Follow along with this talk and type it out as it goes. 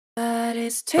But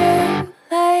it's too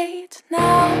late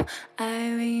now. I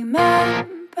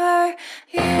remember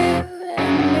you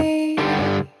and me,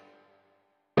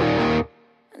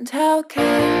 and how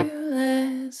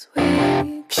careless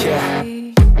we could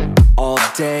be. All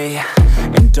day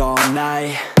and all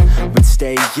night, we'd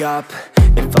stay up,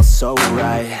 it felt so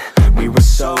right. We were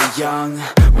so young,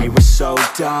 we were so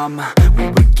dumb. We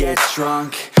would get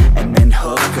drunk and then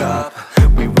hook up.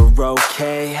 We were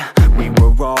okay, we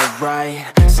were alright,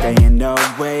 staying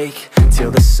awake till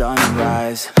the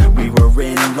sunrise. We were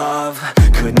in love,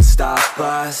 couldn't stop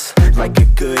us, like a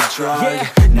good drug,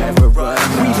 never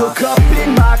enough. We'd hook up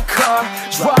in my car,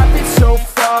 driving so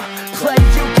far, play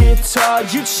your guitar,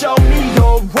 you'd show me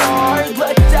your art.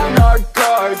 Let down our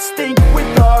guards, think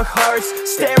with our hearts,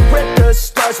 stare at the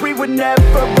stars, we were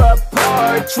never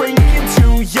apart. Drinking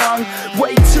too young,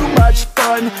 way too much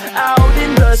fun, out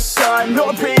in the sun,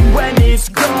 or rain when it's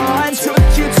gone. Took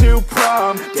you to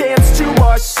prom, dance to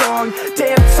our song,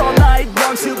 dance all night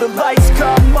long till the lights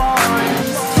come on.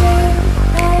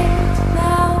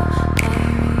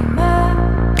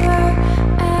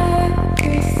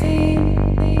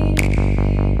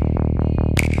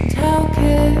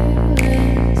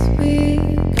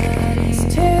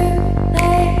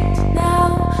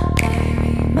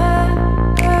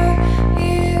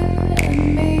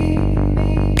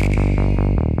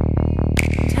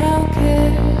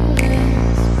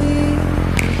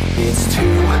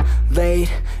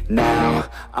 Late now,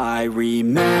 I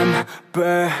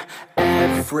remember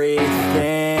everything,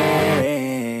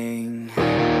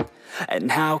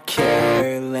 and how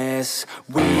careless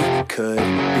we could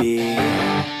be,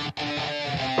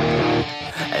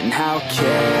 and how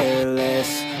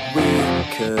careless we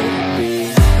could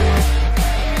be,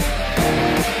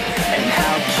 and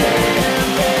how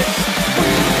careless we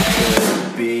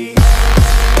could be.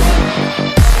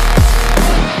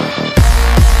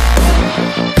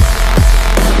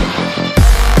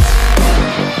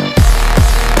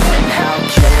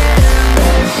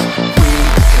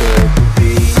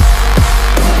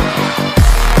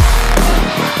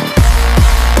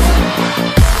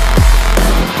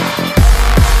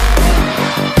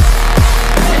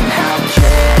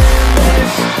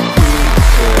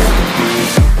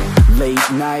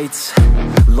 Nights,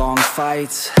 long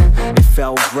fights, it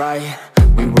felt right,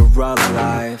 we were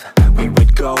alive. We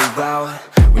would go out,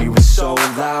 we were so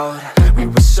loud, we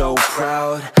were so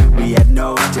proud, we had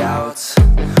no doubts.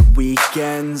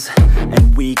 Weekends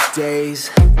and weekdays,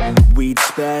 we'd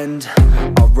spend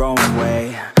our own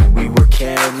way. We were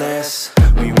careless,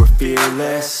 we were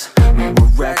fearless, we were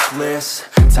reckless,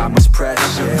 time was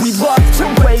precious. We loved to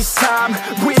waste time,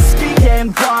 whiskey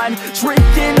and wine,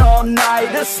 drinking all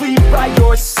night, asleep by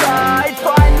your side.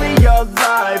 Finally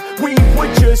alive, we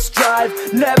would just drive,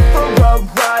 never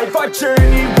arrive. Our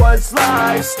journey was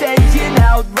live, staying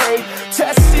out late,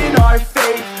 testing our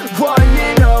fate,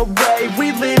 running away.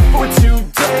 We live for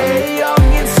today,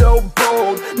 young and so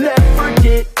bold, never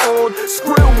get old.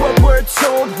 Screw what we're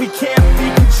told, we can't be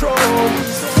controlled.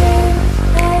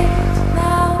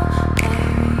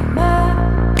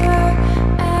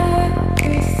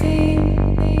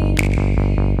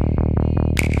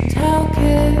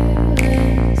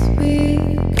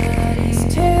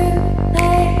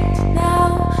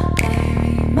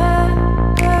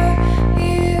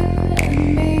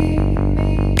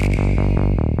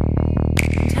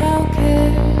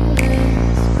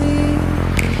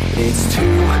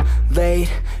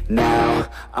 Late now,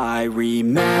 I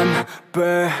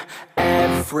remember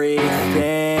everything,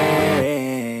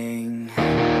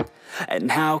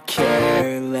 and how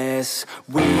careless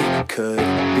we could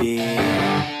be,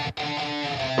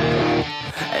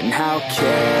 and how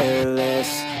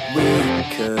careless we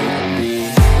could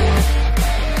be,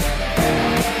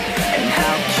 and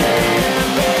how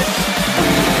careless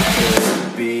we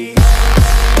could be.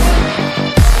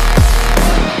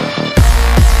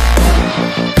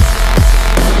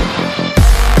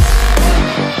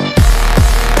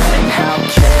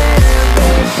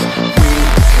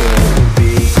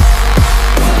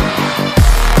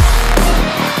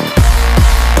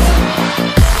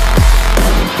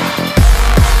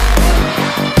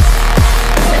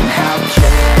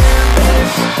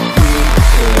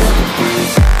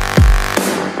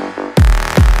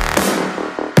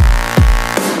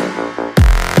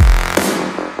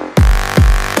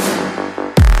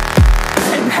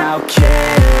 How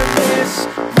careless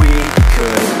we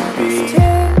could be. It's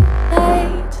too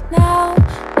late now,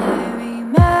 I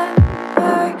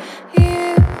remember you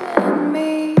and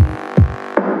me,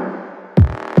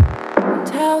 and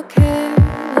how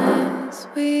careless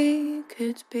we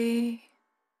could be.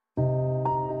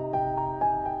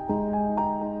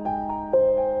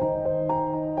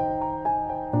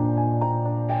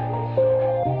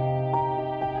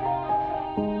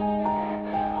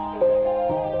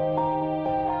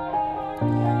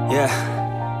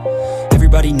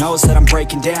 Everybody knows that I'm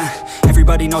breaking down.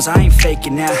 Everybody knows I ain't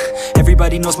faking now.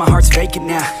 Everybody knows my heart's vacant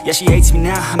now. Yeah, she hates me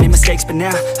now, I made mistakes but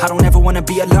now I don't ever wanna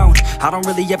be alone. I don't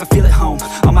really ever feel at home.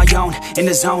 On my own, in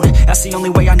the zone, that's the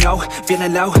only way I know.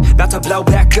 Feeling low, about to blow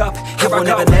back up. Here I won't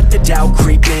ever let the doubt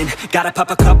creep in. Gotta pop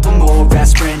a couple more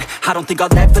aspirin. I don't think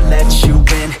I'll ever let you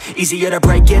in. Easier to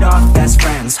break it off best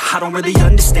friends. I don't really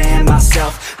understand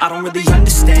myself. I don't really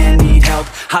understand, need help.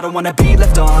 I don't wanna be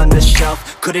left on the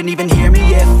shelf. Couldn't even hear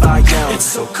me if I yelled.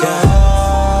 It's so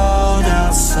cold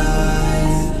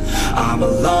outside, I'm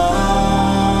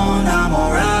alone, I'm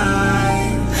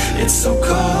alright. It's so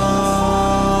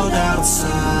cold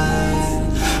outside,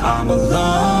 I'm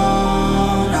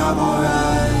alone, I'm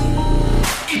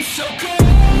alright. It's so cold.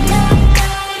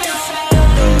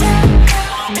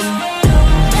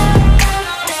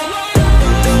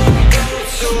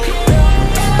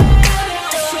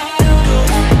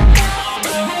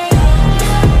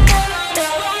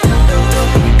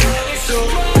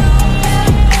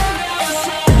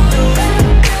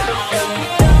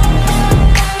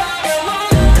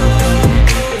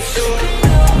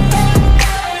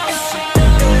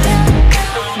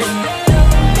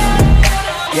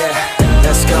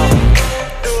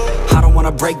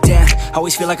 Break down,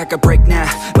 always feel like I could break now,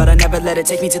 but I never let it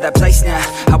take me to that place now.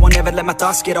 I won't ever let my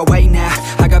thoughts get away now.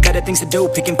 I got better things to do,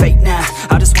 picking fate now.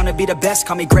 I just wanna be the best,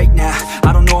 call me great now.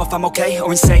 I don't know if I'm okay or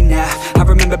insane now. I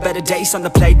remember better days on the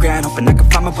playground, hoping I can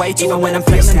find my way even when I'm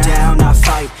feeling down. I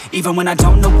fight, even when I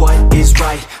don't know what is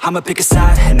right. I'ma pick a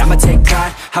side, and I'ma take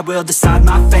pride. I will decide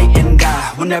my fate, and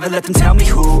I will never let them tell me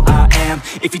who I am.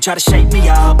 If you try to shape me,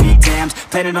 I'll be damned.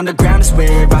 Planet on the ground is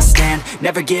where I stand.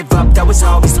 Never give up, that was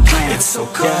always the plan. It's so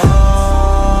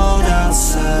cold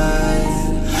outside,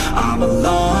 I'm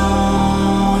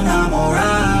alone, I'm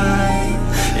alright.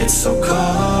 It's so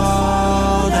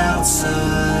cold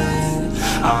outside,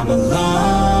 I'm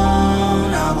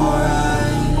alone, I'm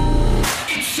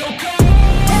alright. It's so cold.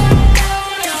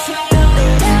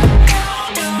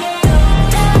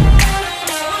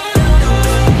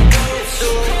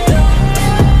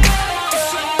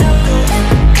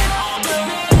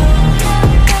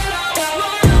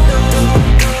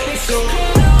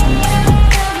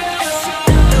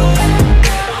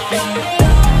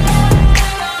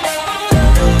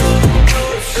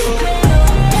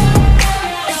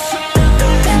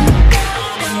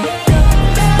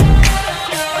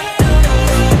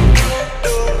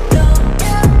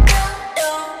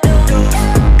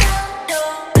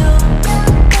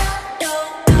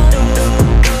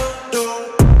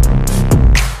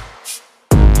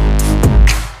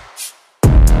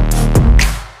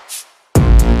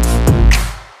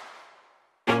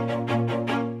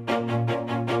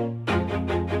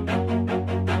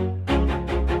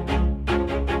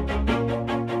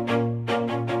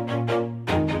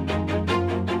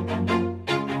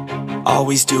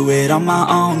 Always do it on my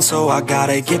own, so I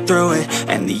gotta get through it.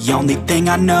 And the only thing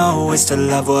I know is to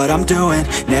love what I'm doing.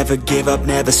 Never give up,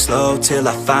 never slow, till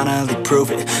I finally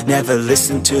prove it. Never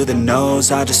listen to the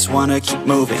no's, I just wanna keep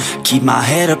moving. Keep my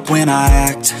head up when I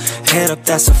act, head up,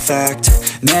 that's a fact.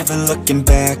 Never looking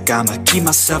back, I'ma keep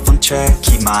myself on track.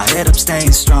 Keep my head up,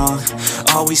 staying strong,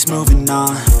 always moving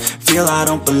on. Feel I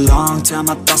don't belong, tell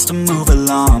my thoughts to move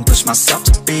along. Push myself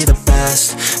to be the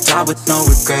best, die with no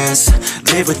regrets.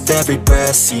 Live with every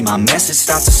breath, see my message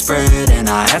start to spread. And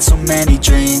I had so many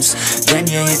dreams, then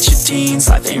you hit your teens.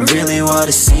 Life ain't really what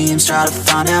it seems, try to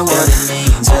find out what it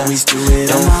means. Always do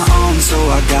it on my own, so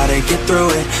I gotta get through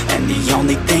it. And the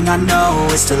only thing I know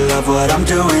is to love what I'm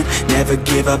doing. Never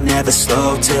give up, never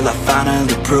slow, till I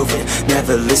finally prove it.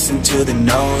 Never listen to the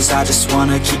no's, I just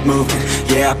wanna keep moving.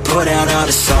 Yeah, I put out all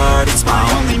this art, it's my